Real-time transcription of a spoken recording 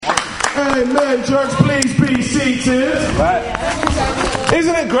Amen, church. Please be seated. Right.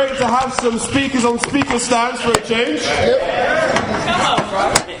 Isn't it great to have some speakers on speaker stands for a change?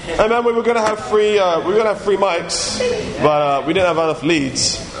 Amen. We were going to have free mics, but we didn't have enough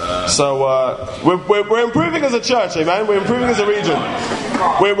leads. So we're improving as a church. Amen. We're improving as a region.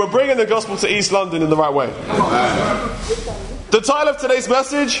 We're bringing the gospel to East London in the right way. The title of today's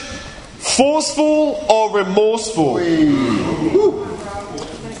message: Forceful or Remorseful?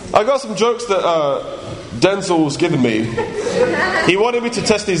 I got some jokes that Denzel's given me. He wanted me to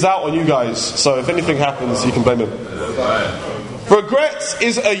test these out on you guys, so if anything happens, you can blame him. Regret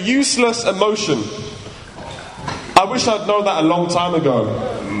is a useless emotion. I wish I'd known that a long time ago.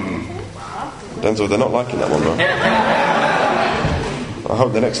 Denzel, they're not liking that one though. I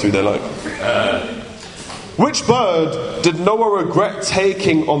hope the next two they like. Which bird did Noah regret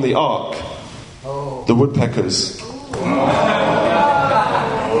taking on the ark? The woodpeckers.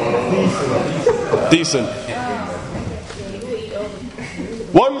 Decent.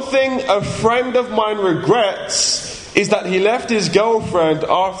 One thing a friend of mine regrets is that he left his girlfriend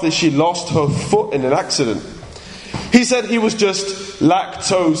after she lost her foot in an accident. He said he was just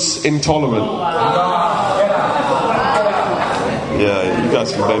lactose intolerant. Yeah, you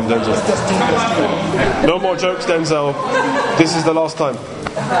guys can blame Denzel. No more jokes, Denzel. This is the last time.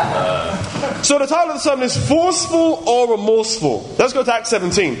 So the title of the sermon is Forceful or Remorseful. Let's go to Acts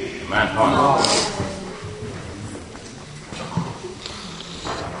 17.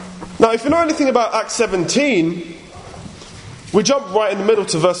 Now, if you know anything about Acts 17, we jump right in the middle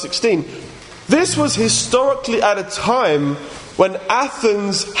to verse 16. This was historically at a time when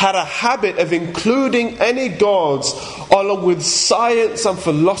Athens had a habit of including any gods along with science and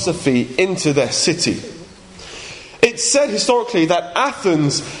philosophy into their city. It's said historically that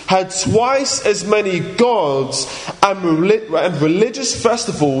Athens had twice as many gods and religious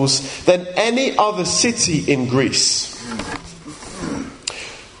festivals than any other city in Greece.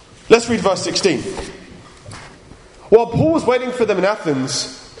 Let's read verse 16. While Paul was waiting for them in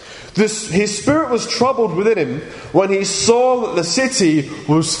Athens, his spirit was troubled within him when he saw that the city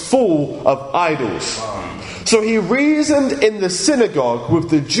was full of idols. So he reasoned in the synagogue with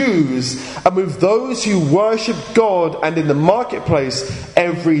the Jews and with those who worship God, and in the marketplace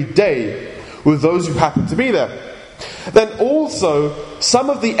every day with those who happened to be there. Then also some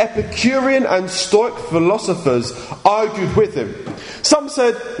of the Epicurean and Stoic philosophers argued with him. Some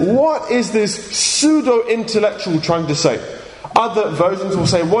said, "What is this pseudo-intellectual trying to say?" Other versions will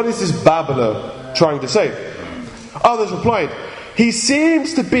say, "What is this babbler trying to say?" Others replied, "He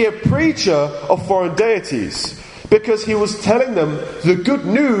seems to be a preacher of foreign deities, because he was telling them the good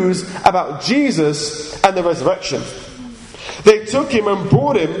news about Jesus and the resurrection." They took him and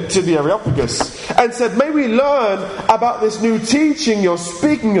brought him to the Areopagus and said, "May we learn about this new teaching you're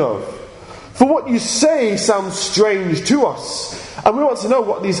speaking of? For what you say sounds strange to us, and we want to know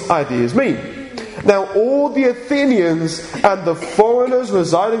what these ideas mean." Now all the Athenians and the foreigners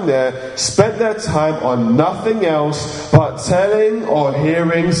residing there spent their time on nothing else but telling or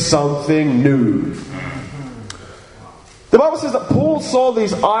hearing something new. The Bible says that Paul saw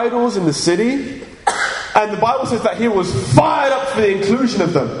these idols in the city, and the Bible says that he was fired up for the inclusion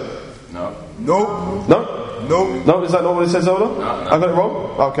of them. No. Is that not what it says, Ola? No. I got it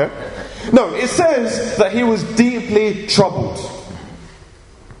wrong? Okay. No, it says that he was deeply troubled.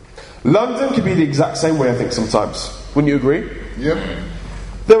 London can be the exact same way, I think, sometimes. Wouldn't you agree? Yep.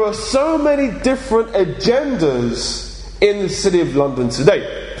 There are so many different agendas in the city of London today.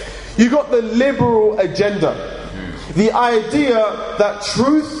 You've got the liberal agenda. The idea that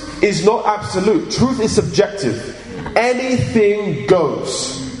truth is not absolute. Truth is subjective. Anything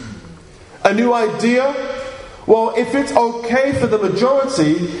goes. A new idea? Well, if it's okay for the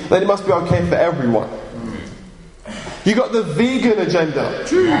majority, then it must be okay for everyone. You got the vegan agenda.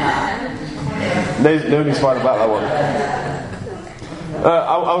 Nobody's fine about that one.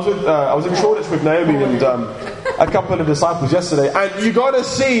 I was in Shoreditch with Naomi and a couple of the disciples yesterday, and you got to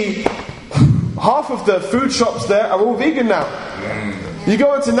see half of the food shops there are all vegan now. You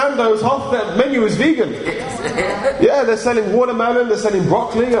go into Nando's, half of their menu is vegan. Yeah, they're selling watermelon, they're selling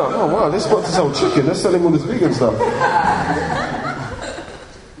broccoli. Oh wow, they're supposed to sell chicken. They're selling all this vegan stuff.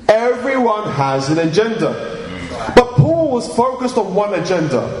 Everyone has an agenda. But Paul was focused on one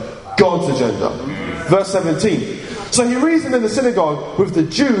agenda, God's agenda. Verse 17. So he reasoned in the synagogue with the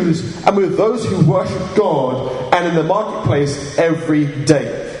Jews and with those who worship God, and in the marketplace every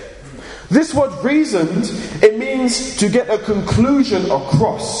day. This word reasoned, it means to get a conclusion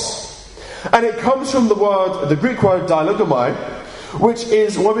across. And it comes from the Greek word dialogomai, which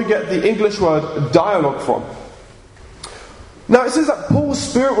is where we get the English word dialogue from. Now it says that Paul's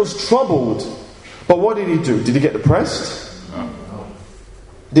spirit was troubled, but what did he do? Did he get depressed?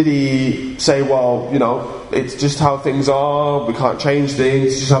 Did he say, well, it's just how things are, we can't change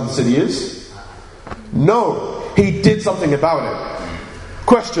things, it's just how the city is? No, he did something about it.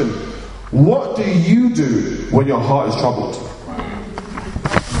 Question, what do you do when your heart is troubled?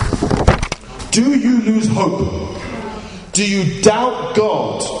 Do you lose hope? Do you doubt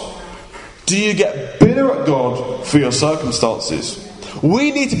God? Do you get bitter at God for your circumstances?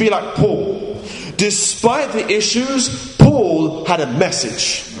 We need to be like Paul. Despite the issues, Paul had a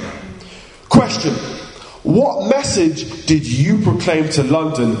message. Question, what message did you proclaim to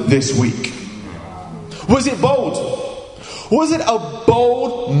London this week? Was it bold? Was it a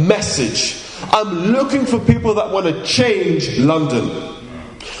bold message? I'm looking for people that want to change London.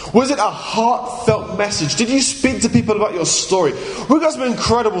 Was it a heartfelt message? Did you speak to people about your story? We've got some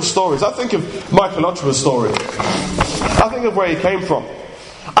incredible stories. I think of Michael Ochoa's story. I think of where he came from.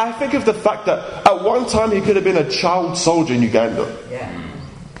 I think of the fact that at one time he could have been a child soldier in Uganda.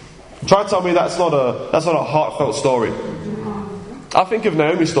 Try to tell me that's not a heartfelt story. I think of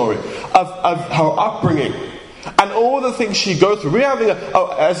Naomi's story, of her upbringing, and all the things she goes through. We're having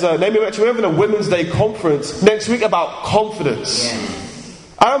as Naomi mentioned, we're having a Women's Day conference next week about confidence.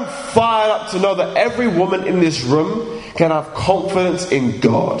 I'm fired up to know that every woman in this room can have confidence in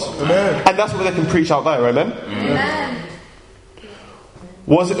God. Amen. And that's what they can preach out there, amen? Amen.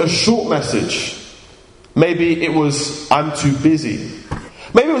 Was it a short message? Maybe it was, I'm too busy.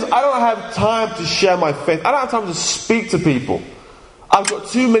 Maybe it was, I don't have time to share my faith. I don't have time to speak to people. I've got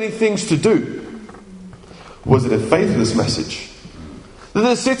too many things to do. Was it a faithless message? That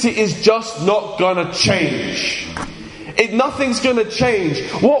the city is just not going to change. Nothing's going to change.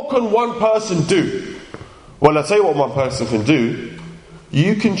 What can one person do? Well, I'll tell you what one person can do.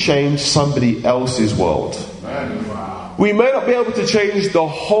 You can change somebody else's world. We may not be able to change the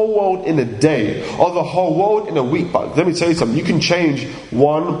whole world in a day or the whole world in a week, but let me tell you something. You can change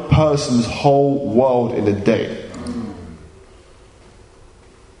one person's whole world in a day.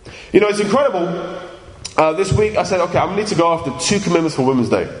 It's incredible. This week I said, okay, I need to go after 2 commitments for Women's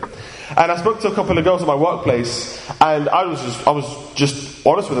Day. And I spoke to a couple of girls at my workplace, and I was just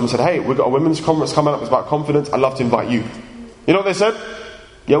honest with them and said, hey, we've got a women's conference coming up, it's about confidence, I'd love to invite you. You know what they said?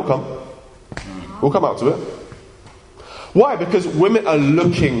 Yeah, we'll come. We'll come out to it. Why? Because women are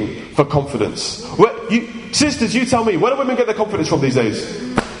looking for confidence. Sisters, you tell me, where do women get their confidence from these days?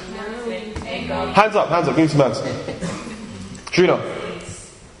 Hands up, give me some hands. Trina.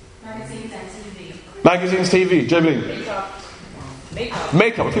 Magazines, TV. Jameline.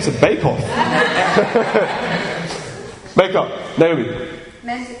 Makeup. I think it's a bake-off. Makeup. Naomi.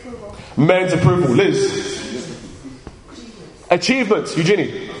 Men's approval. Liz. Achievements.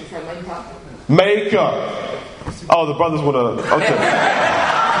 Eugenie. Makeup. Oh, the brothers want to... Okay.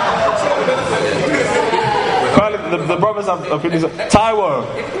 Apparently the brothers have opinions.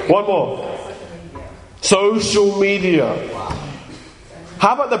 Taiwo. One more. Social media.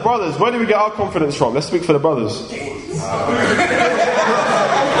 How about the brothers? Where do we get our confidence from? Let's speak for the brothers.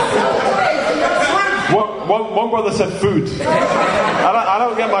 One brother said food. I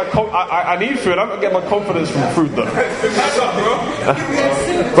don't get my... I need food. I don't get my confidence from food, though.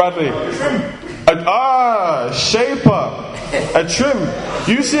 Bradley. Shaper. A trim.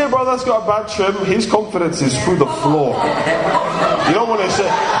 You see a brother that's got a bad trim, his confidence is through the floor. You don't want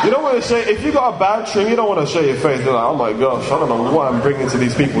to say, if you got a bad trim, you don't want to show your face. You're like, oh my gosh, I don't know what I'm bringing to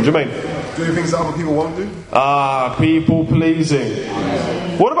these people. Jermaine? Do things that other people won't do? People pleasing.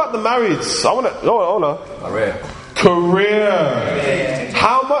 What about the marrieds? I want to... Career.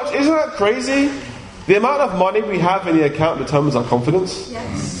 How much? Isn't that crazy? The amount of money we have in the account determines our confidence.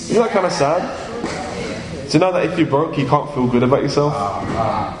 Yes. Isn't that kind of sad? Do you know that if you're broke, you can't feel good about yourself?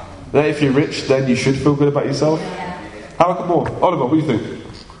 That if you're rich, then you should feel good about yourself? How about more? Oliver, what do you think?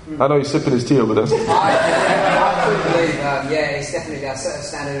 I know he's sipping his tea over there. I believe, it's definitely a certain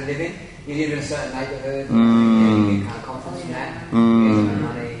standard of living. You live in a certain neighbourhood, you get kind of confidence from that.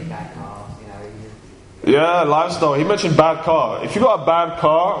 Money, bad car, Yeah, lifestyle. He mentioned bad car. If you got a bad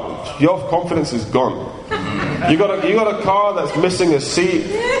car, your confidence is gone. You got a car that's missing a seat.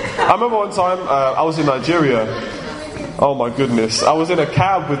 I remember one time I was in Nigeria. Oh my goodness! I was in a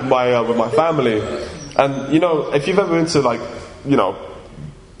cab with my family, and if you've ever been to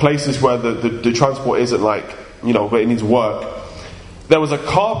places where the transport isn't where it needs work, there was a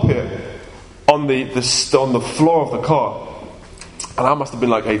carpet on the floor of the car, and I must have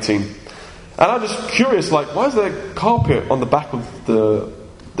been 18. And I'm just curious, why is there a carpet on the back of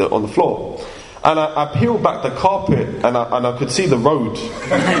on the floor? And I peeled back the carpet, and I could see the road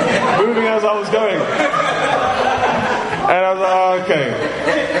moving as I was going. And I was like,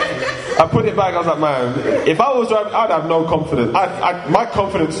 okay. I put it back. I was like, man, if I was driving, I'd have no confidence. My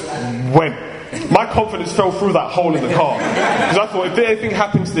confidence went. My confidence fell through that hole in the car. Because I thought, if anything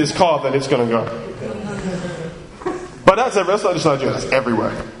happens to this car, then it's going to go. But that's not just Nigeria, that's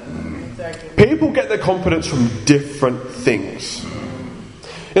everywhere. People get their confidence from different things.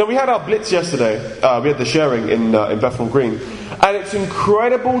 You know, we had our blitz yesterday. We had the sharing in Bethnal Green. And it's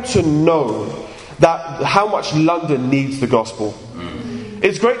incredible to know that how much London needs the gospel.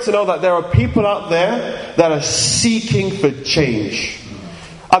 It's great to know that there are people out there that are seeking for change.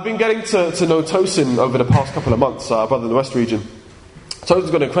 I've been getting to know Tosin over the past couple of months, our brother in the West region. Tosin's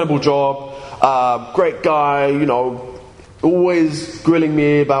got an incredible job, great guy, you know, always grilling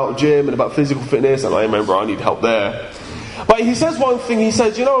me about gym and about physical fitness, and I remember I need help there. But he says one thing, he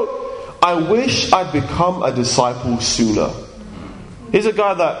says, you know, I wish I'd become a disciple sooner. He's a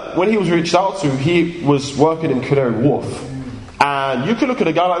guy that, when he was reached out to, he was working in Canary Wharf. And you could look at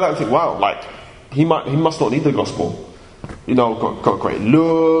a guy like that and think, wow, like, he must not need the gospel. You know, got a great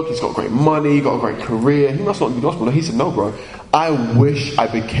look, he's got great money, got a great career, he must not need the gospel. No, he said, no, bro, I wish I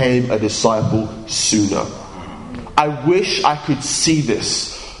became a disciple sooner. I wish I could see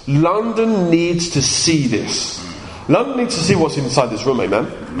this. London needs to see this. London needs to see what's inside this room, amen?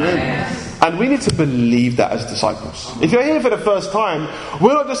 Amen. And we need to believe that as disciples. If you're here for the first time,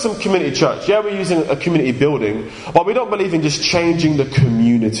 we're not just some community church. Yeah, we're using a community building, but we don't believe in just changing the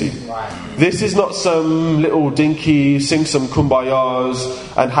community. Right. This is not some little dinky, sing some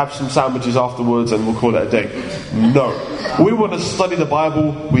kumbayas and have some sandwiches afterwards and we'll call it a day. No. We want to study the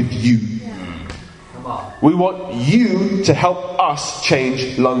Bible with you. We want you to help us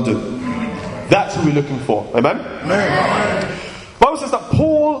change London. That's what we're looking for. Amen? Amen. The Bible says that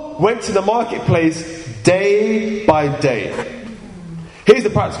Paul went to the marketplace day by day. Here's the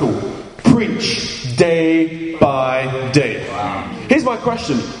practical. Preach day by day. Here's my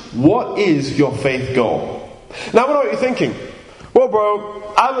question. What is your faith goal? Now I know what you're thinking. Well,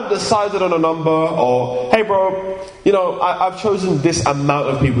 bro, I haven't decided on a number, or hey, bro, you know, I've chosen this amount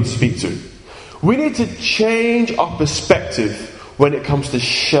of people to speak to. We need to change our perspective when it comes to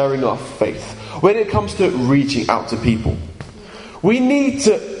sharing our faith, when it comes to reaching out to people. We need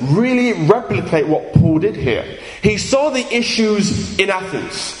to really replicate what Paul did here. He saw the issues in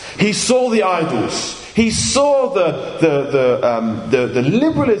Athens. He saw the idols. He saw the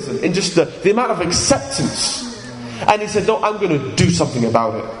liberalism and just the amount of acceptance. And he said, no, I'm going to do something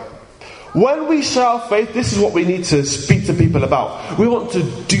about it. When we share our faith, this is what we need to speak to people about. We want to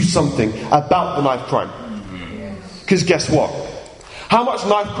do something about the knife crime. Because guess what? How much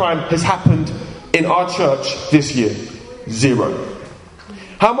knife crime has happened in our church this year? 0.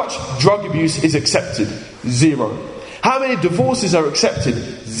 How much drug abuse is accepted? 0. How many divorces are accepted?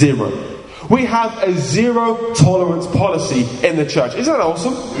 0. We have a 0 tolerance policy in the church. Isn't that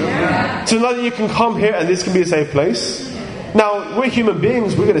awesome? Yeah. So now that you can come here and this can be a safe place. Now, we're human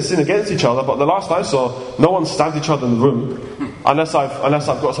beings, we're going to sin against each other, but the last I saw, no one stabbed each other in the room. Unless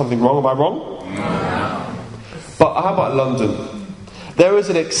I've got something wrong. Am I wrong? No. But how about London? There is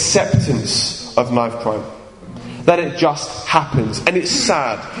an acceptance of knife crime. That it just happens. And it's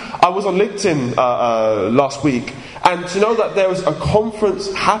sad. I was on LinkedIn last week, and to know that there was a conference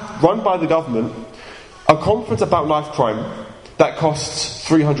run by the government, a conference about knife crime, that costs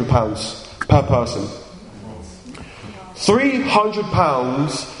 £300 per person.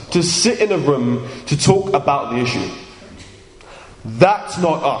 £300 to sit in a room to talk about the issue. That's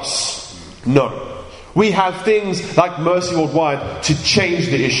not us. No. We have things like Mercy Worldwide to change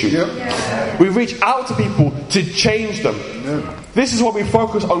the issue. Yep. We reach out to people to change them. Yep. This is what we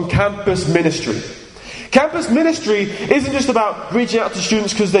focus on campus ministry. Campus ministry isn't just about reaching out to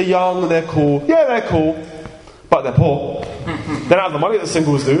students because they're young and they're cool. Yeah, they're cool, but they're poor. They don't have the money that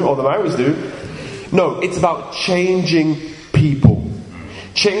singles do or the marrieds do. No, it's about changing people.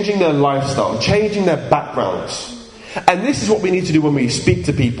 Changing their lifestyle. Changing their backgrounds. And this is what we need to do when we speak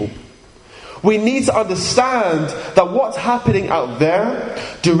to people. We need to understand that what's happening out there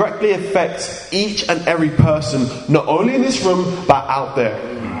directly affects each and every person, not only in this room, but out there.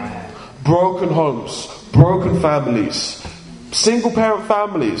 Broken homes, broken families, single parent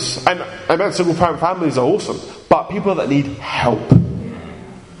families. And I mean, single parent families are awesome, but people that need help.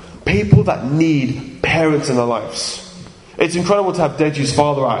 People that need parents in their lives. It's incredible to have Deji's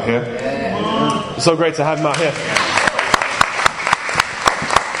father out here. It's so great to have him out here.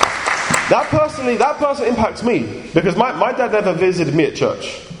 That person impacts me, because my dad never visited me at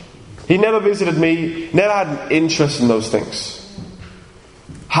church. He never visited me, never had an interest in those things.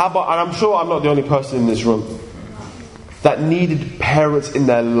 How about, and I'm sure I'm not the only person in this room that needed parents in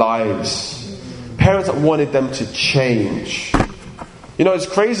their lives. parents that wanted them to change. You know, it's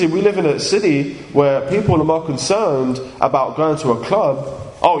crazy. We live in a city where people are more concerned about going to a club.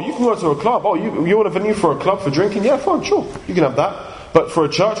 Oh, you can go to a club. Oh, you want a venue for a club for drinking? Yeah, fine, sure. You can have that. But for a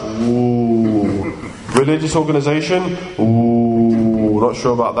church? Ooh. Religious organization? Ooh, not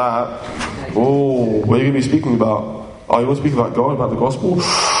sure about that. Ooh, what are you going to be speaking about? Oh, you want to speak about God, about the gospel?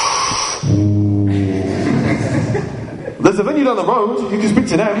 Ooh. There's a venue down the road. You can speak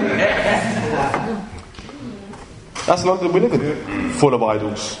to them. That's London we live in, full of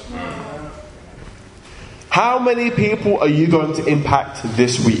idols. How many people are you going to impact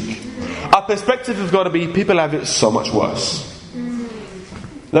this week? Our perspective has got to be, people have it so much worse.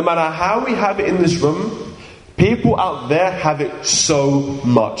 No matter how we have it in this room, people out there have it so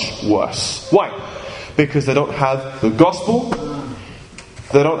much worse. Why? Because they don't have the gospel,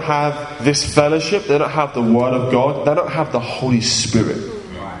 they don't have this fellowship, they don't have the word of God, they don't have the Holy Spirit.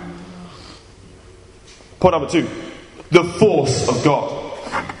 Point number 2. The force of God.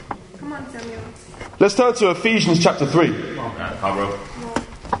 Come on, Samuel. Let's turn to Ephesians chapter 3.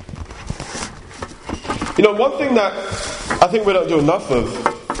 You know, one thing that I think we don't do enough of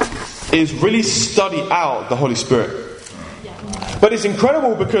is really study out the Holy Spirit. But it's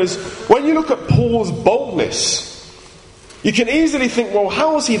incredible because when you look at Paul's boldness, you can easily think, well,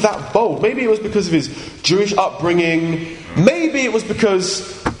 how was he that bold? Maybe it was because of his Jewish upbringing. Maybe it was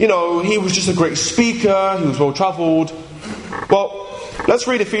because, you know, he was just a great speaker, he was well travelled. Well, let's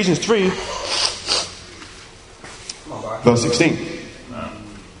read Ephesians 3, verse 16.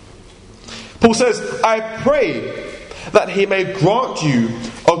 Paul says, I pray that he may grant you,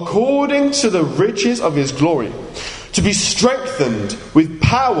 according to the riches of his glory, to be strengthened with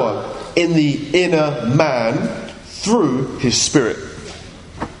power in the inner man through his Spirit.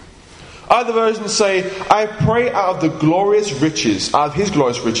 Other versions say, I pray out of the glorious riches, out of his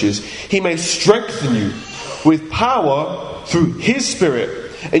glorious riches, he may strengthen you with power through his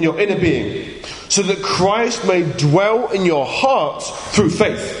Spirit in your inner being, so that Christ may dwell in your hearts through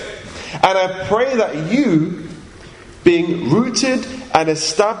faith. And I pray that you, being rooted and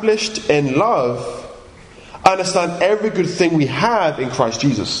established in love, understand every good thing we have in Christ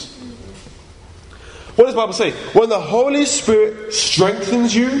Jesus. What does the Bible say? When the Holy Spirit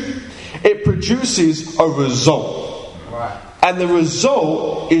strengthens you, it produces a result. And the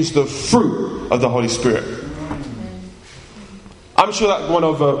result is the fruit of the Holy Spirit. I'm sure that went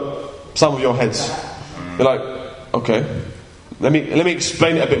over some of your heads. You're like, okay, let me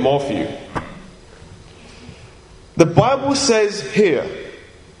explain it a bit more for you. The Bible says here,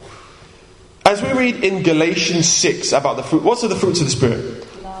 as we read in Galatians 6 about the fruit, what's the fruits of the Spirit?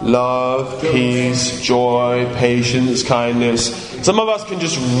 Love, peace, joy, patience, kindness. Some of us can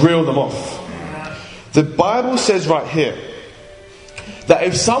just reel them off. The Bible says right here that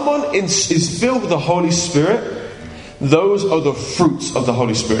if someone is filled with the Holy Spirit, those are the fruits of the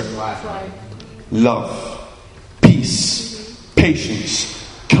Holy Spirit. Love, peace, patience,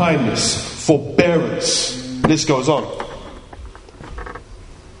 kindness, forbearance. This goes on.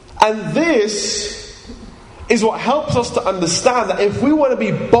 And this is what helps us to understand that if we want to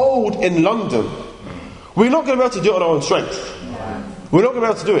be bold in London, we're not going to be able to do it on our own strength. We're not going to be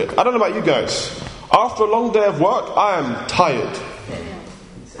able to do it. I don't know about you guys. After a long day of work, I am tired.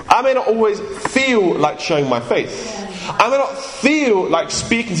 I may not always feel like showing my faith. I may not feel like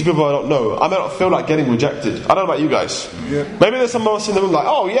speaking to people I don't know. I may not feel like getting rejected. I don't know about you guys. Yeah. Maybe there's some of us in the room like,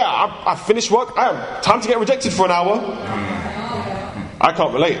 oh yeah, I finished work. I have time to get rejected for an hour. I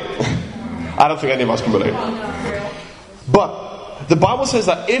can't relate. I don't think any of us can relate. But the Bible says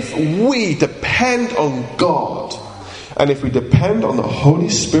that if we depend on God and if we depend on the Holy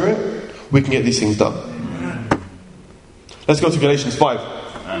Spirit, we can get these things done. Let's go to Galatians 5,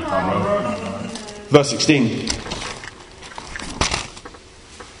 verse 16.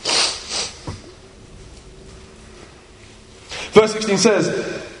 Verse 16 says,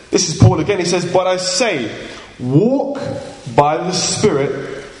 this is Paul again, he says, but I say, walk by the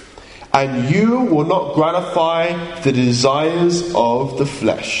Spirit, and you will not gratify the desires of the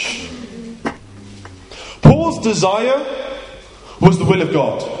flesh. Paul's desire was the will of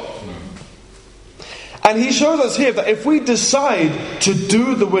God. And he shows us here that if we decide to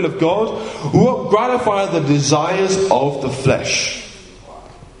do the will of God, we won't gratify the desires of the flesh.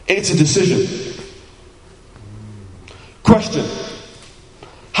 It's a decision. Question: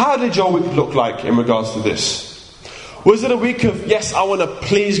 how did your week look like in regards to this? Was it a week of, yes, I want to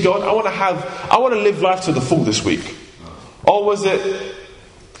please God, I want to live life to the full this week? Or was it,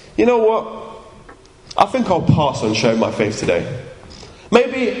 you know what, I think I'll pass on sharing my faith today.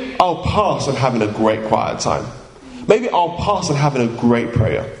 Maybe I'll pass on having a great quiet time. Maybe I'll pass on having a great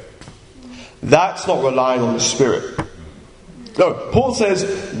prayer. That's not relying on the Spirit. No, Paul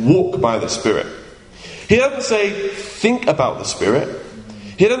says, walk by the Spirit. He doesn't say, think about the Spirit.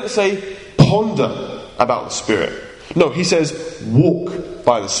 He doesn't say, ponder about the Spirit. No, he says, walk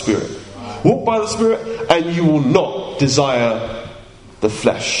by the Spirit. Walk by the Spirit, and you will not desire the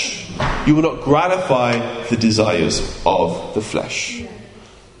flesh. You will not gratify the desires of the flesh.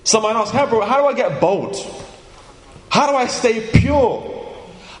 Someone asks, how do I get bold? How do I stay pure?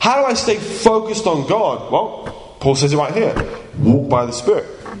 How do I stay focused on God? Well, Paul says it right here. Walk by the Spirit.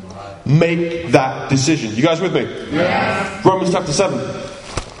 Make that decision. You guys with me? Yeah. Romans chapter 7.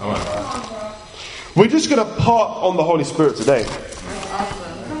 We're just going to part on the Holy Spirit today.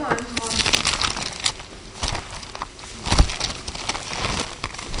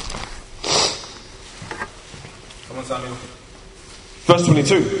 Samuel. Verse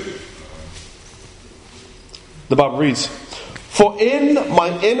 22. The Bible reads, "For in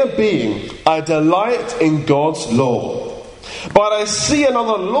my inner being I delight in God's law, but I see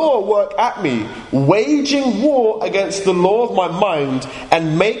another law work at me, waging war against the law of my mind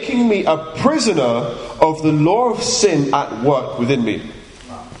and making me a prisoner of the law of sin at work within me."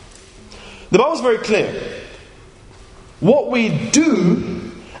 The Bible is very clear. What we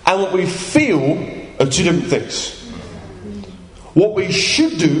do and what we feel are two different things. What we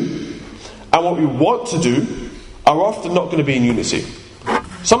should do and what we want to do are often not going to be in unity.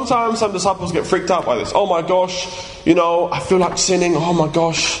 Sometimes some disciples get freaked out by this. Oh my gosh, I feel like sinning. Oh my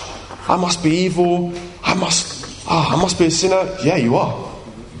gosh, I must be evil. I must be a sinner. Yeah, you are.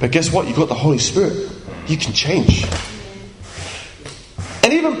 But guess what? You've got the Holy Spirit. You can change.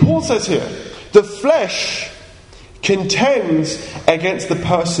 And even Paul says here, the flesh contends against the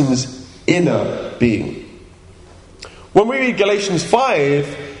person's inner being. When we read Galatians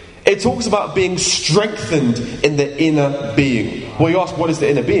 5, it talks about being strengthened in the inner being. Well, you ask, what is the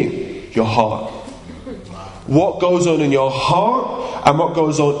inner being? Your heart. What goes on in your heart and what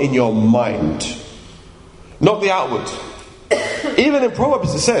goes on in your mind. Not the outward. Even in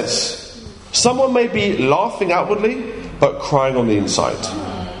Proverbs it says, someone may be laughing outwardly, but crying on the inside.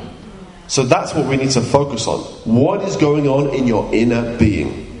 So that's what we need to focus on. What is going on in your inner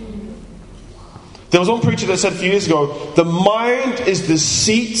being? There was one preacher that said a few years ago, the mind is the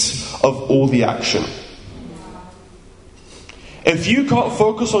seat of all the action. If you can't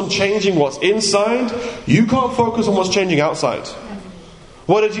focus on changing what's inside, you can't focus on what's changing outside.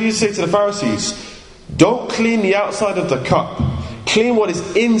 What did Jesus say to the Pharisees? Don't clean the outside of the cup. Clean what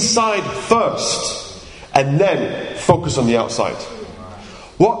is inside first, and then focus on the outside.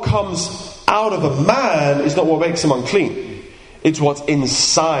 What comes out of a man is not what makes him unclean. It's what's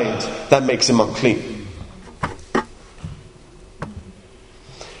inside that makes him unclean.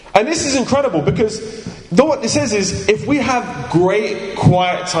 And this is incredible because what it says is, if we have great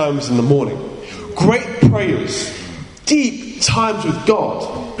quiet times in the morning, great prayers, deep times with God,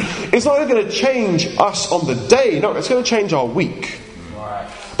 it's not going to change us on the day. No, it's going to change our week.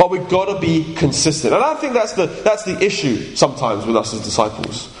 But we've got to be consistent. And I think that's the issue sometimes with us as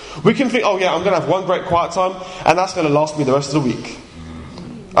disciples. We can think, oh yeah, I'm going to have one great quiet time and that's going to last me the rest of the week.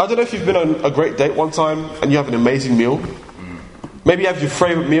 I don't know if you've been on a great date one time and you have an amazing meal. Maybe you have your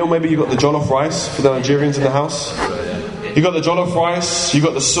favourite meal. Maybe you've got the jollof rice for the Nigerians in the house. You got the jollof rice. You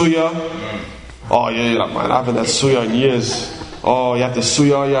got the suya. Oh yeah, you're like, man, I haven't had suya in years. Oh, you have the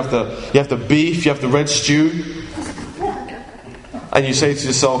suya. You have the beef. You have the red stew. And you say to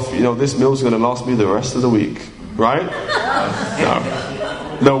yourself, this meal's going to last me the rest of the week, right?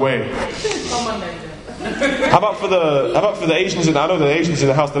 No way. How about for the Asians? I know the Asians in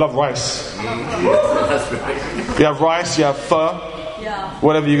the house, they love rice. You have rice, you have pho,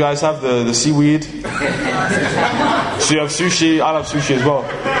 whatever you guys have, the seaweed. So you have sushi. I love sushi as well.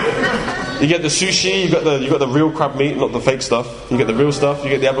 You get the sushi, you got the real crab meat, not the fake stuff. You get the real stuff. You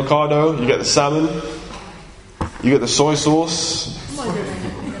get the avocado, you get the salmon, you get the soy sauce.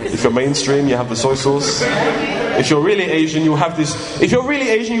 If you're mainstream, you have the soy sauce. If you're really Asian, you'll have this. If you're really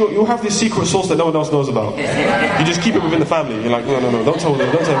Asian, you'll have this secret sauce that no one else knows about. You just keep it within the family. You're like, no, don't tell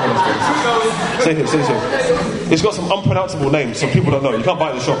them. Don't tell anyone else. Say it. It's got some unpronounceable names, so people don't know. You can't buy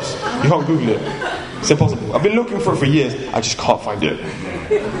it in the shops. You can't Google it. It's impossible. I've been looking for it for years. I just can't find it.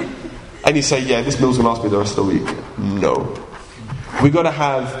 And you say, yeah, this meal's gonna last me the rest of the week. No, we got to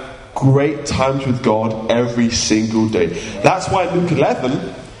have great times with God every single day. That's why in Luke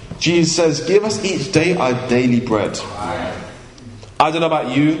 11, Jesus says, give us each day our daily bread. I don't know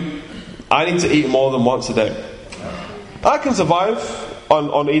about you, I need to eat more than once a day. I can survive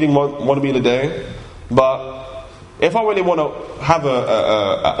on eating one meal a day, but if I really want to have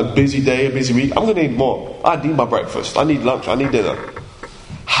a busy day, a busy week, I'm going to need more. I need my breakfast, I need lunch, I need dinner.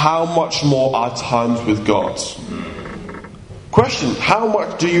 how much more our times with God? Question, how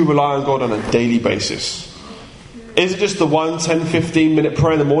much do you rely on God on a daily basis? Is it just the 10-15 minute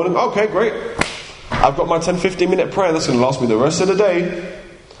prayer in the morning? Okay, great. I've got my 10-15 minute prayer. That's going to last me the rest of the day.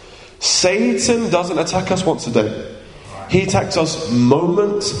 Satan doesn't attack us once a day. He attacks us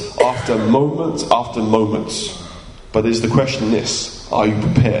moment after moment after moment. But there's the question this: are you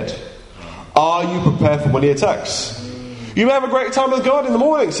prepared? Are you prepared for when he attacks? You may have a great time with God in the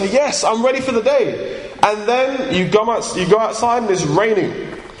morning. Say, yes, I'm ready for the day. And then you go outside and it's raining.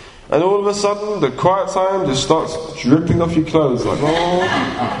 And all of a sudden, the quiet time just starts dripping off your clothes. Like, oh,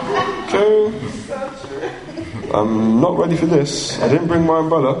 okay. I'm not ready for this. I didn't bring my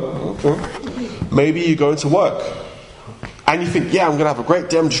umbrella. Okay. Maybe you go into work. And you think, yeah, I'm going to have a great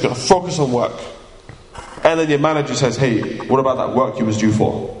day. I'm just going to focus on work. And then your manager says, hey, what about that work you was due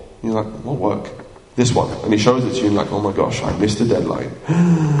for? You're like, what work? This one. And he shows it to you and you're like, oh my gosh, I missed the deadline.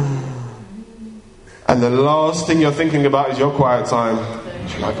 And the last thing you're thinking about is your quiet time.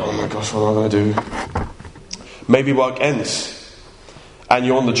 You're like, oh my gosh, what am I going to do? Maybe work ends and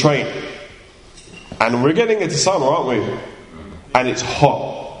you're on the train. And we're getting into summer, aren't we? And it's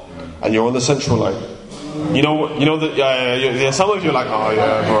hot. And you're on the Central Line. You know that some of you are like, oh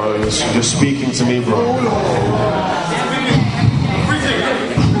yeah, bro, you're speaking to me, bro.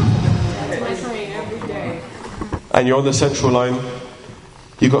 And you're on the Central Line.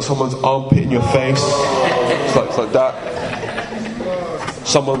 You've got someone's armpit in your face. It's like that.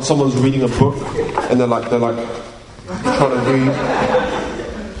 Someone's reading a book, and they're like trying to read.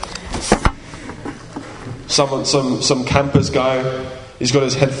 Some campus guy, he's got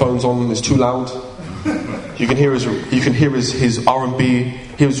his headphones on. It's too loud. You can hear his R&B,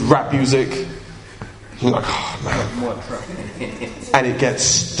 his rap music. You're like, oh man. And it gets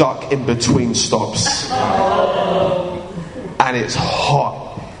stuck in between stops. And it's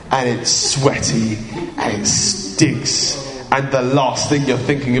hot, and it's sweaty, and it stinks. And the last thing you're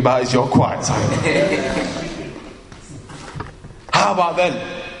thinking about is your quiet time. How about then?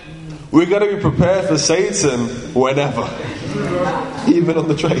 We're going to be prepared for Satan whenever. Even on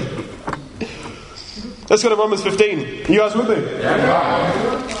the train. Let's go to Romans 15. You guys with me?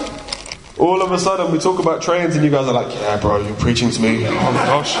 Yeah. All of a sudden we talk about trains and you guys are like, yeah bro, you're preaching to me. Oh my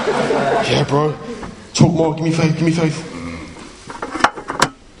gosh. Yeah bro. Talk more, give me faith.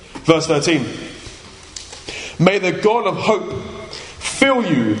 Verse 13. May the God of hope fill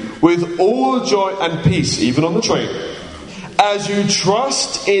you with all joy and peace, even on the train, as you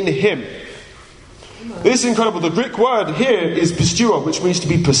trust in Him. This is incredible. The Greek word here is pisteuo, which means to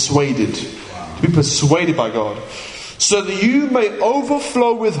be persuaded. To be persuaded by God. So that you may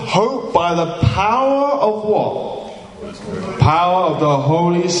overflow with hope by the power of what? Power of the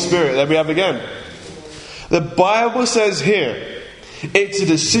Holy Spirit. There we have it again. The Bible says here, it's a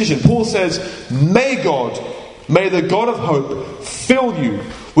decision. Paul says, may the God of hope fill you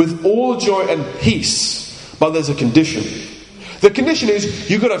with all joy and peace. But there's a condition. The condition is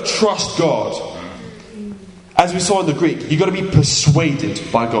you've got to trust God. As we saw in the Greek, you've got to be persuaded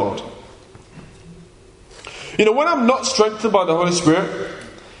by God. You know, when I'm not strengthened by the Holy Spirit,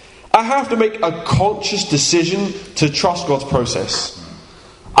 I have to make a conscious decision to trust God's process.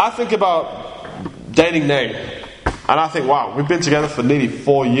 I think about dating Nay, and I think, wow, we've been together for nearly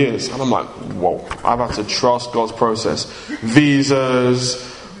 4 years. And I'm like, whoa, I've had to trust God's process. Visas,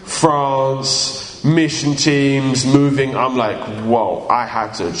 France, mission teams, moving. I'm like, whoa, I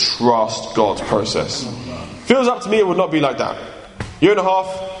had to trust God's process. Feels up to me, it would not be like that. Year and a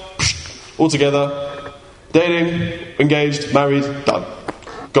half, all together. Dating, engaged, married, done.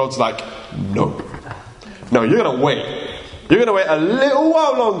 God's like, no. No, you're going to wait. You're going to wait a little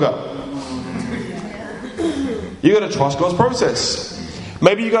while longer. You're going to trust God's process.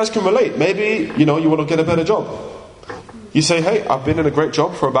 Maybe you guys can relate. Maybe, you want to get a better job. You say, hey, I've been in a great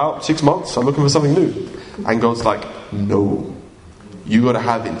job for about 6 months. I'm looking for something new. And God's like, no. You got to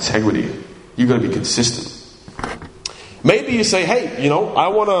have integrity. You got to be consistent. Maybe you say, hey, I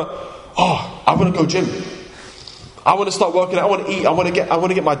want to go gym. I want to start working out. I want to eat. I want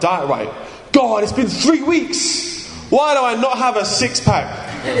to get my diet right. God, it's been 3 weeks. Why do I not have a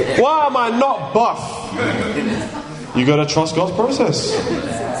 6-pack? Why am I not buff? You got to trust God's process.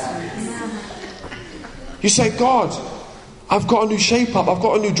 You say, God, I've got a new shape up. I've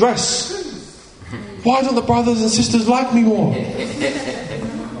got a new dress. Why don't the brothers and sisters like me more?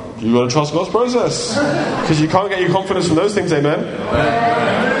 You got to trust God's process. Because you can't get your confidence from those things, amen?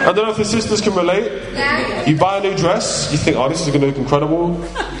 I don't know if the sisters can relate. You buy a new dress, you think, oh, this is going to look incredible.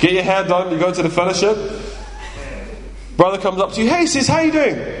 Get your hair done, you go to the fellowship. Brother comes up to you, hey sis, how you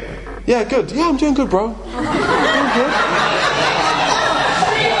doing? Yeah, good. Yeah, I'm doing good, bro. Doing good.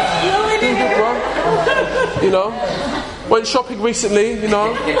 Went shopping recently,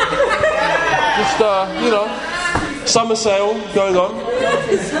 Just, summer sale going on.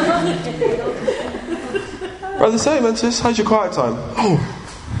 Brother, say, man, sis, how's your quiet time? Oh,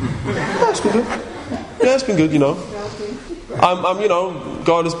 it's been good. Yeah, it's been good,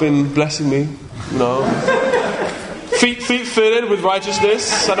 God has been blessing me, Feet fitted with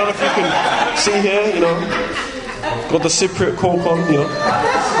righteousness. I don't know if you can see here, Got the Cypriot cork on,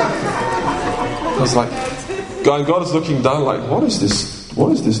 I was like, God is looking down like, what is this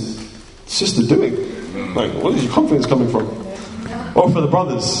sister doing? Like, where is your confidence coming from? Or for the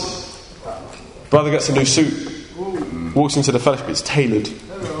brothers. Brother gets a new suit, walks into the fellowship, it's tailored.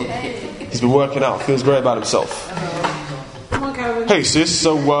 He's been working out, feels great about himself. Hey sis,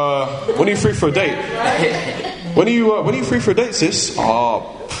 so when are you free for a date? When are you free for a date, sis?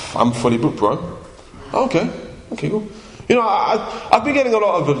 I'm fully booked, bro. Okay, cool. I've been getting a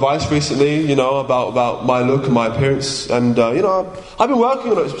lot of advice recently, about my look and my appearance, and I've been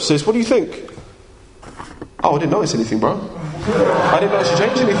working on it, sis. What do you think? Oh, I didn't notice anything, bro. I didn't notice you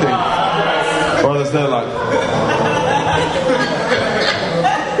changed anything. Brothers, they're like,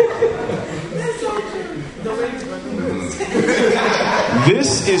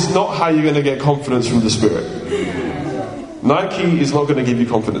 this is not how you're going to get confidence from the Spirit. Nike is not going to give you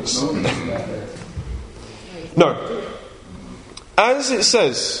confidence. No. As it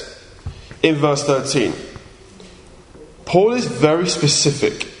says in verse 13, Paul is very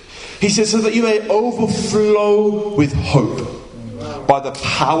specific. He says, so that you may overflow with hope by the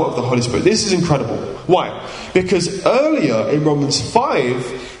power of the Holy Spirit. This is incredible. Why? Because earlier in Romans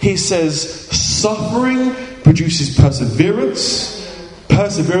 5, he says, suffering produces perseverance,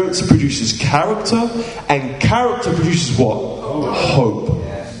 perseverance produces character, and character produces what? Hope.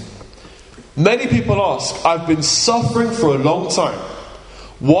 Many people ask, I've been suffering for a long time.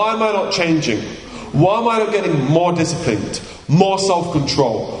 Why am I not changing? Why am I not getting more disciplined, more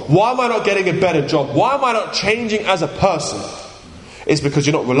self-control? Why am I not getting a better job? Why am I not changing as a person? It's because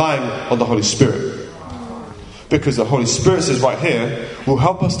you're not relying on the Holy Spirit. Because the Holy Spirit says right here, will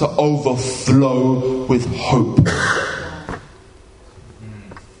help us to overflow with hope.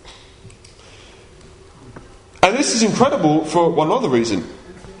 And this is incredible for one other reason.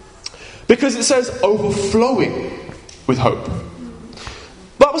 Because it says overflowing with hope.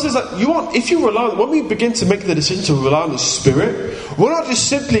 The Bible says that when we begin to make the decision to rely on the Spirit, we're not just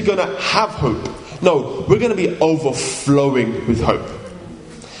simply going to have hope. No, we're going to be overflowing with hope.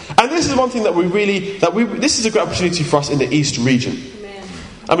 And this is one thing this is a great opportunity for us in the East region. Amen.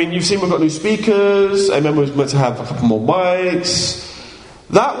 I mean, you've seen we've got new speakers. I remember we were meant to have a couple more mics.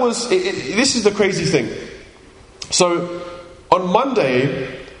 This is the crazy thing. So, on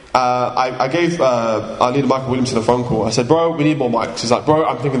Monday, I gave our leader Michael Williamson a phone call. I said, bro, we need more mics. He's like, bro,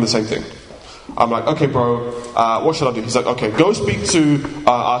 I'm thinking the same thing. I'm like, okay, bro, what should I do? He's like, okay, go speak to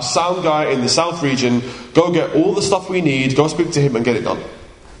our sound guy in the South region. Go get all the stuff we need. Go speak to him and get it done.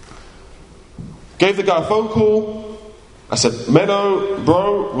 Gave the guy a phone call. I said, Menno,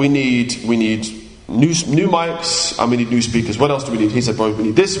 bro, we need new mics and we need new speakers. What else do we need? He said, bro, we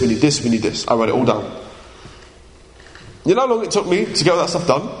need this, we need this, we need this. I wrote it all down. You know how long it took me to get all that stuff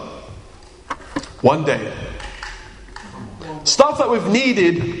done? One day. Stuff that we've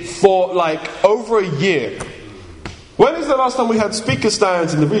needed for like over a year. When is the last time we had speaker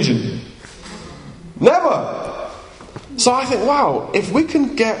stands in the region? Never. So I think, wow, if we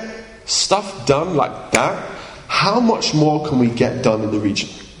can get stuff done like that, how much more can we get done in the region?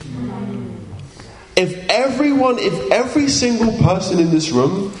 If every single person in this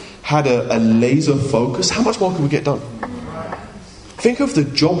room had a laser focus, how much more can we get done? Think of the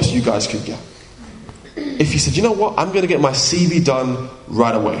jobs you guys could get. If you said, you know what, I'm going to get my CV done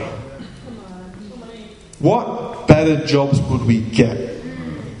right away. What better jobs would we get?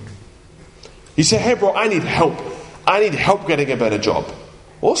 You say, hey bro, I need help. I need help getting a better job.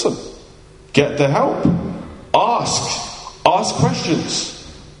 Awesome. Get the help. Ask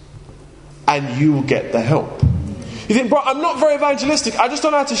questions. And you will get the help. You think, bro, I'm not very evangelistic. I just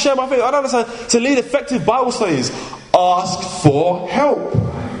don't know how to share my faith. I don't know how to lead effective Bible studies. Ask for help.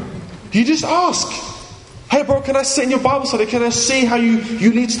 You just ask. Hey bro, can I sit in your Bible study? Can I see how you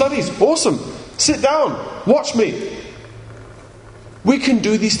lead studies? Awesome. Sit down. Watch me. We can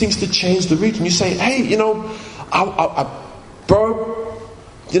do these things to change the region. You say, hey, bro,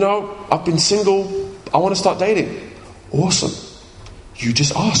 I've been single. I want to start dating. Awesome. You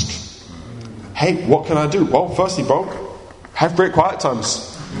just ask. Hey, what can I do? Well, firstly, bro, have great quiet times.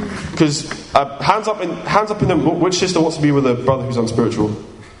 Because hands up in them. Which sister wants to be with a brother who's unspiritual?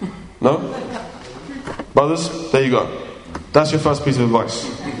 No? Brothers, there you go. That's your first piece of advice.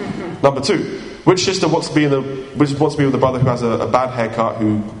 Number 2, Which sister wants to be with the brother who has a bad haircut,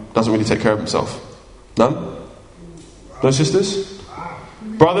 who doesn't really take care of himself? None? No sisters?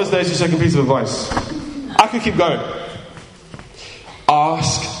 Brothers, there's your second piece of advice. I could keep going.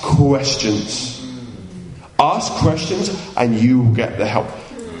 Ask questions. Ask questions and you will get the help.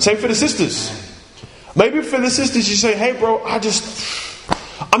 Same for the sisters. Maybe for the sisters you say, hey bro,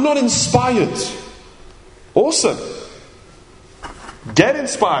 I'm not inspired. Awesome. Get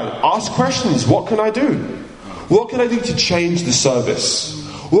inspired. Ask questions. What can I do? What can I do to change the service?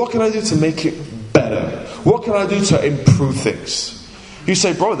 What can I do to make it better? What can I do to improve things? You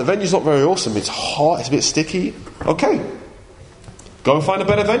say, bro, the venue's not very awesome. It's hot. It's a bit sticky. Okay. Go and find a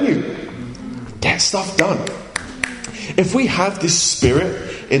better venue. Get stuff done. If we have this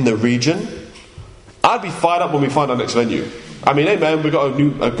spirit in the region, I'd be fired up when we find our next venue. I mean, amen, we've got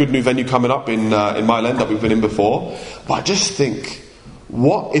a good new venue coming up in Mile End that we've been in before. But I just think,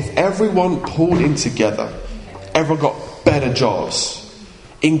 what if everyone pulled in together, everyone got better jobs,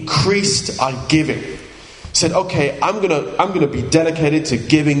 increased our giving, said, okay, I'm gonna be dedicated to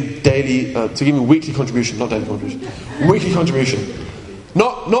giving weekly contribution, not daily contribution, weekly contribution.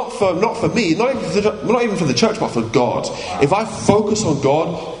 Not for me, not even for the church, but for God. If I focus on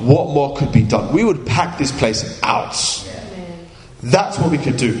God, what more could be done? We would pack this place out. That's what we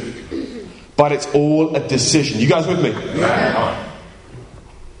could do. But it's all a decision. You guys with me? Yeah.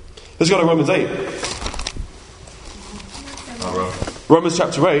 Let's go to Romans 8. Romans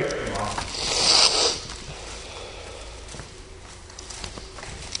chapter 8.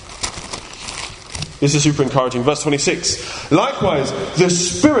 This is super encouraging. Verse 26. Likewise, the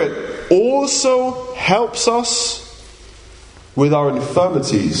Spirit also helps us with our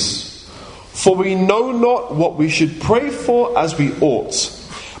infirmities. For we know not what we should pray for as we ought.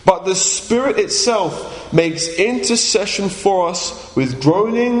 But the Spirit itself makes intercession for us with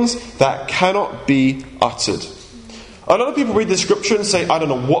groanings that cannot be uttered. A lot of people read this scripture and say, I don't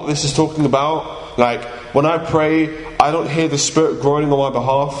know what this is talking about. Like, when I pray, I don't hear the Spirit groaning on my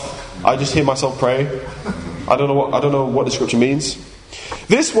behalf. I just hear myself pray. I don't know what the scripture means.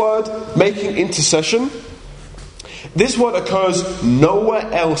 This word, making intercession, this word occurs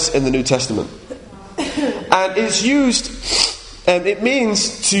nowhere else in the New Testament. And it's used, and it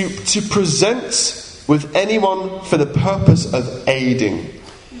means to present with anyone for the purpose of aiding.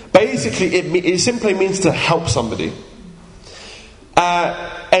 Basically, it simply means to help somebody.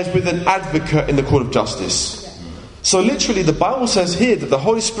 As with an advocate in the court of justice. So literally the Bible says here that the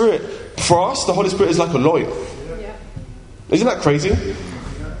Holy Spirit, for us, the Holy Spirit is like a lawyer. Yeah. Isn't that crazy?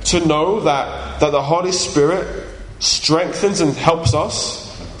 To know that the Holy Spirit strengthens and helps us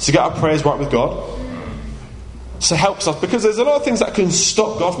to get our prayers right with God. So helps us, because there's a lot of things that can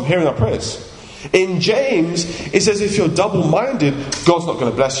stop God from hearing our prayers. In James, it says if you're double-minded, God's not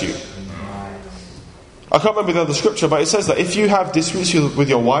going to bless you. I can't remember the other scripture, but it says that if you have disputes with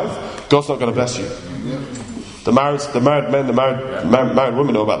your wife, God's not going to bless you. The married men, the married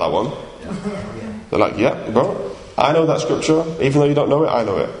women know about that one. They're like, yeah, bro, I know that scripture. Even though you don't know it, I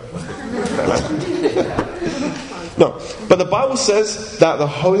know it. No, but the Bible says that the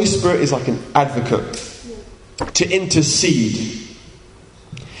Holy Spirit is like an advocate to intercede.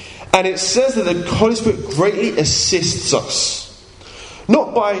 And it says that the Holy Spirit greatly assists us.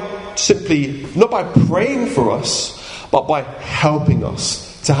 Not by praying for us, but by helping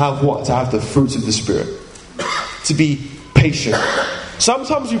us to have what? To have the fruits of the Spirit. To be patient.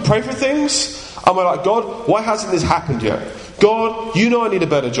 Sometimes we pray for things and we're like, God, why hasn't this happened yet? God, you know I need a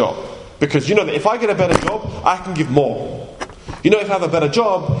better job. Because you know that if I get a better job, I can give more. You know, if I have a better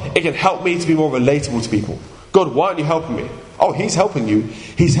job, it can help me to be more relatable to people. God, why aren't you helping me? Oh, He's helping you.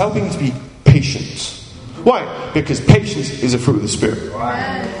 He's helping you to be patient. Why? Because patience is a fruit of the Spirit.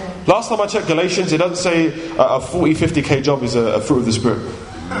 Right. Last time I checked Galatians, it doesn't say a 40-50k job is a fruit of the Spirit.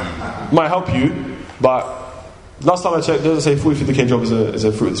 It might help you, but last time I checked, it doesn't say 40-50k job is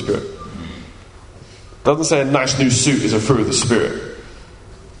a fruit of the Spirit. It doesn't say a nice new suit is a fruit of the Spirit.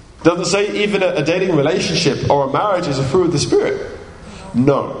 It doesn't say even a dating relationship or a marriage is a fruit of the Spirit.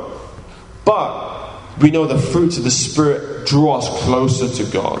 No. But we know the fruits of the Spirit draw us closer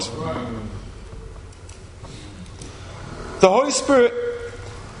to God. The Holy Spirit,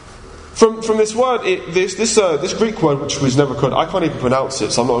 from this word, this Greek word, which was never could, I can't even pronounce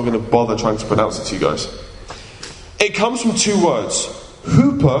it, so I'm not going to bother trying to pronounce it to you guys. It comes from two words,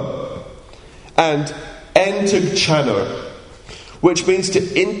 huper and entogchano, which means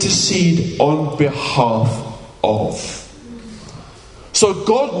to intercede on behalf of. So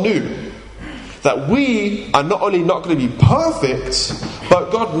God knew that we are not only not going to be perfect,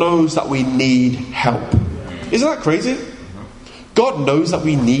 but God knows that we need help. Isn't that crazy? God knows that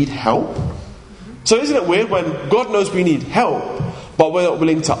we need help. So isn't it weird when God knows we need help, but we're not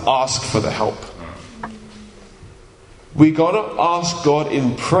willing to ask for the help? We gotta ask God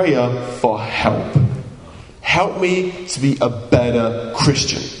in prayer for help. Help me to be a better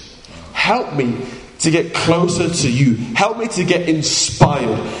Christian. Help me to get closer to you. Help me to get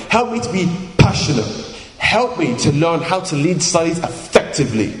inspired. Help me to be passionate. Help me to learn how to lead studies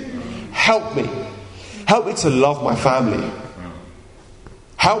effectively. Help me. Help me to love my family.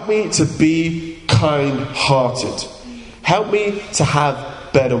 Help me to be kind-hearted. Help me to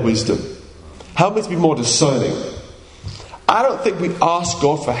have better wisdom. Help me to be more discerning. I don't think we ask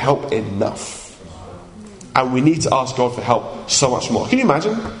God for help enough. And we need to ask God for help so much more. Can you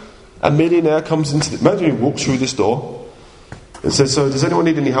imagine? A millionaire comes into imagine he walks through this door and says, so does anyone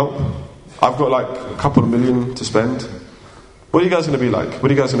need any help? I've got like a couple of million to spend. What are you guys going to be like? What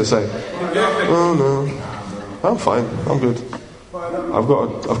are you guys going to say? Oh no, I'm fine, I'm good. I've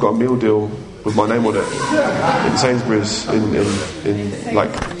got a meal deal with my name on it in Sainsbury's in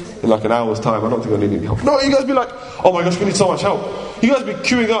like an hour's time. I don't think I need any help. No, you guys be like, oh my gosh, we need so much help. You guys be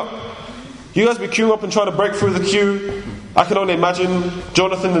queuing up. You guys be queuing up and trying to break through the queue. I can only imagine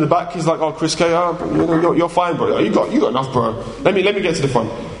Jonathan in the back. He's like, "Oh, Chris K, you're fine, bro. You got enough, bro. Let me get to the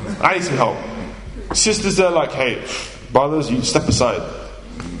front. I need some help." Sisters, they're like, "Hey, brothers, you step aside.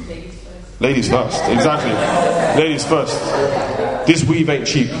 Ladies first, exactly. Ladies first. This weave ain't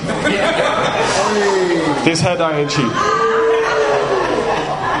cheap. This hair dye ain't cheap.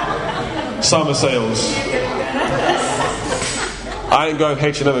 Summer sales. I ain't going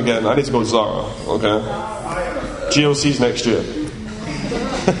H&M again. I need to go to Zara. Okay. GLC's next year.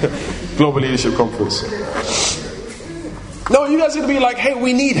 Global Leadership Conference. No, you guys are going to be like, hey,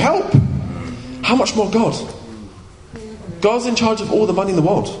 we need help. How much more God? God's in charge of all the money in the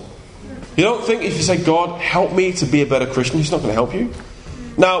world. You don't think if you say, God, help me to be a better Christian, He's not going to help you?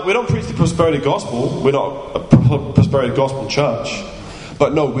 Now, we don't preach the prosperity gospel. We're not a prosperity gospel church.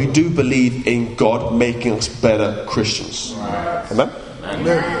 But no, we do believe in God making us better Christians. Amen?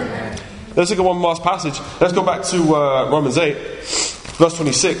 Amen. Let's look at one last passage. Let's go back to Romans 8, verse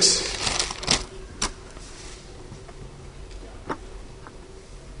 26.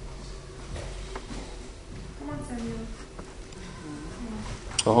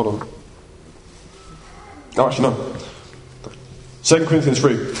 Oh, hold on. Oh, actually, no. 2 Corinthians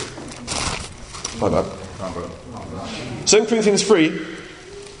 3. My bad. 2 Corinthians 3.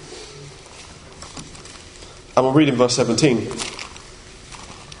 And we'll read in verse 17.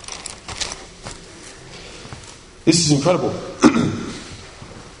 This is incredible.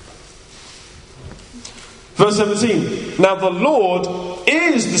 Verse 17. Now the Lord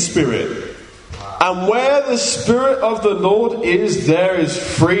is the Spirit. And where the Spirit of the Lord is, there is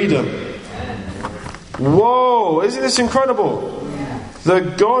freedom. Whoa, isn't this incredible? The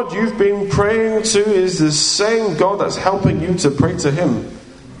God you've been praying to is the same God that's helping you to pray to Him.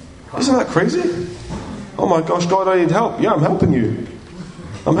 Isn't that crazy? Oh my gosh, God, I need help. Yeah, I'm helping you.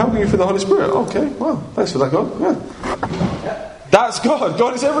 I'm helping you through the Holy Spirit. Okay, wow, thanks for that, God. Yeah. That's God.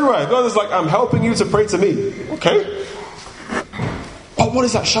 God is everywhere. God is like, I'm helping you to pray to me. Okay. But what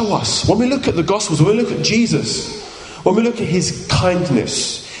does that show us? When we look at the Gospels, when we look at Jesus, when we look at His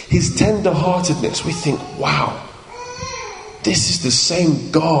kindness, His tender-heartedness, we think, wow, this is the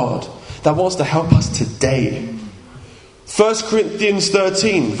same God that wants to help us today. 1 Corinthians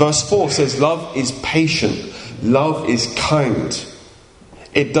 13 verse 4 says, love is patient, love is kind.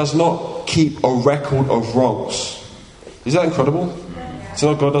 It does not keep a record of wrongs. Is that incredible?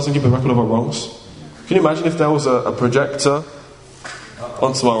 So God doesn't keep a record of our wrongs? Can you imagine if there was a projector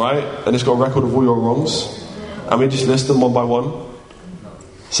onto my right and it's got a record of all your wrongs and we just list them one by one?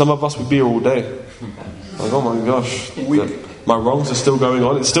 Some of us would be here all day. Like, oh my gosh, my wrongs are still going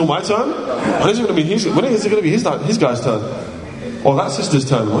on. It's still my turn? When is it going to be his guy's turn? Or that sister's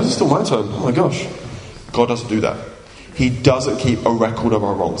turn? When is it still my turn? Oh my gosh. God doesn't do that. He doesn't keep a record of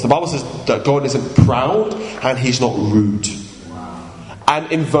our wrongs. The Bible says that God isn't proud and He's not rude. And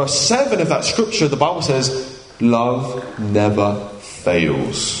in verse 7 of that scripture, the Bible says, love never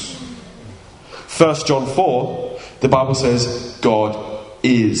fails. 1 John 4, the Bible says, God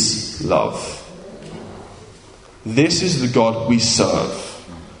is love. This is the God we serve.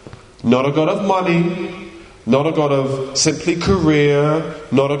 Not a God of money, not a God of simply career,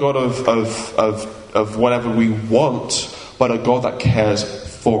 not a God of whatever we want, but a God that cares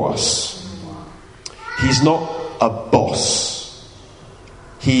for us. He's not a boss.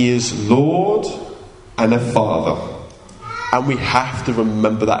 He is Lord and a Father. And we have to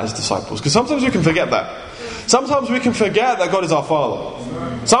remember that as disciples. Because sometimes we can forget that. Sometimes we can forget that God is our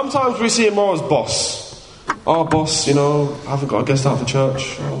Father. Sometimes we see Him more as boss. Oh, boss, I haven't got a guest out of the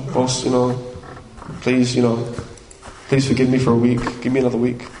church. Oh, boss, Please, please forgive me for a week. Give me another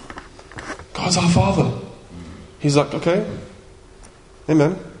week. God's our Father. He's like, okay,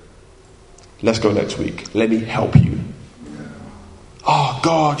 amen. Let's go next week. Let me help you. Oh,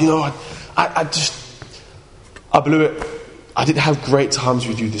 God, I blew it. I didn't have great times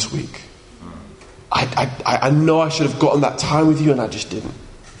with you this week. I know I should have gotten that time with you and I just didn't.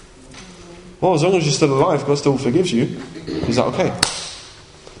 Well, as long as you're still alive, God still forgives you. He's like, okay,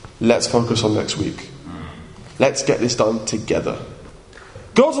 let's focus on next week. Let's get this done together.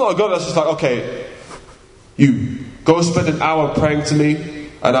 God's not a God that's just like, okay, you go spend an hour praying to me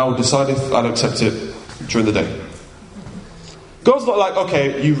and I'll decide if I'll accept it during the day. God's not like,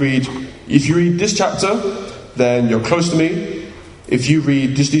 okay, if you read this chapter, then you're close to me. If you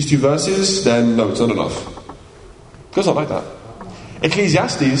read just these 2 verses, then no, it's not enough. God's not like that.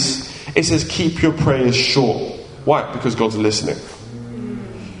 Ecclesiastes, it says keep your prayers short. Why? Because God's listening.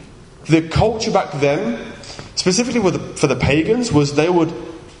 The culture back then, specifically for the pagans, was they would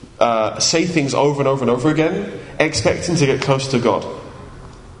say things over and over and over again, expecting to get close to God.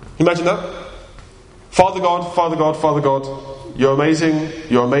 Imagine that. Father God, Father God, Father God, you're amazing,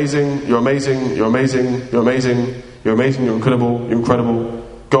 you're amazing, you're amazing, you're amazing, you're amazing, you're amazing, you're incredible, you're incredible.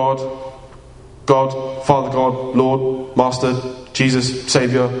 God, Father God, Lord, Master, Jesus,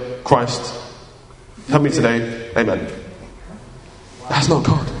 Saviour, Christ. Help me today. Amen. That's not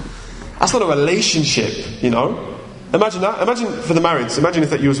God. That's not a relationship, Imagine that. Imagine for the marrieds. Imagine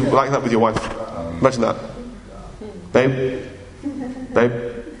if you was like that with your wife. Imagine that. Babe.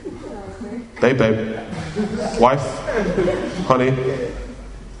 Wife. Honey.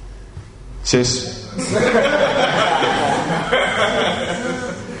 Sis.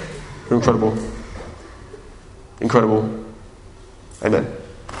 Incredible. Amen.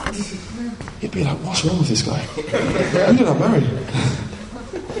 You'd be like, what's wrong with this guy? Who did I marry?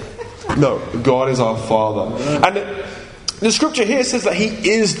 No, God is our Father. And the scripture here says that He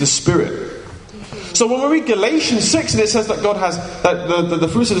is the Spirit. So when we read Galatians 6 and it says that God has, that the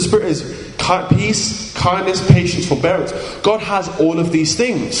fruits of the Spirit is peace, kindness, patience, forbearance. God has all of these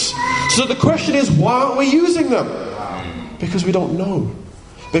things. So the question is, why aren't we using them? Because we don't know.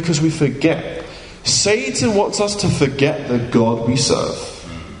 Because we forget. Satan wants us to forget the God we serve.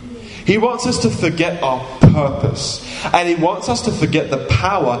 He wants us to forget our purpose. And he wants us to forget the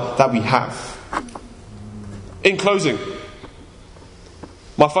power that we have. In closing,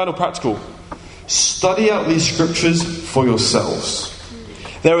 my final practical. Study out these scriptures for yourselves.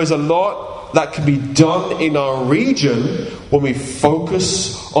 There is a lot that can be done in our region when we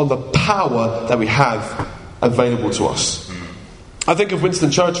focus on the power that we have available to us. I think of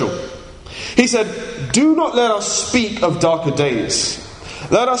Winston Churchill. He said, "Do not let us speak of darker days.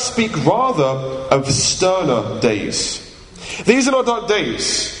 Let us speak rather of sterner days." These are not dark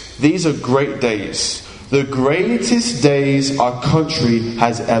days. These are great days. The greatest days our country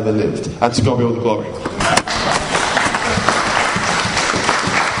has ever lived. And to God be all the glory.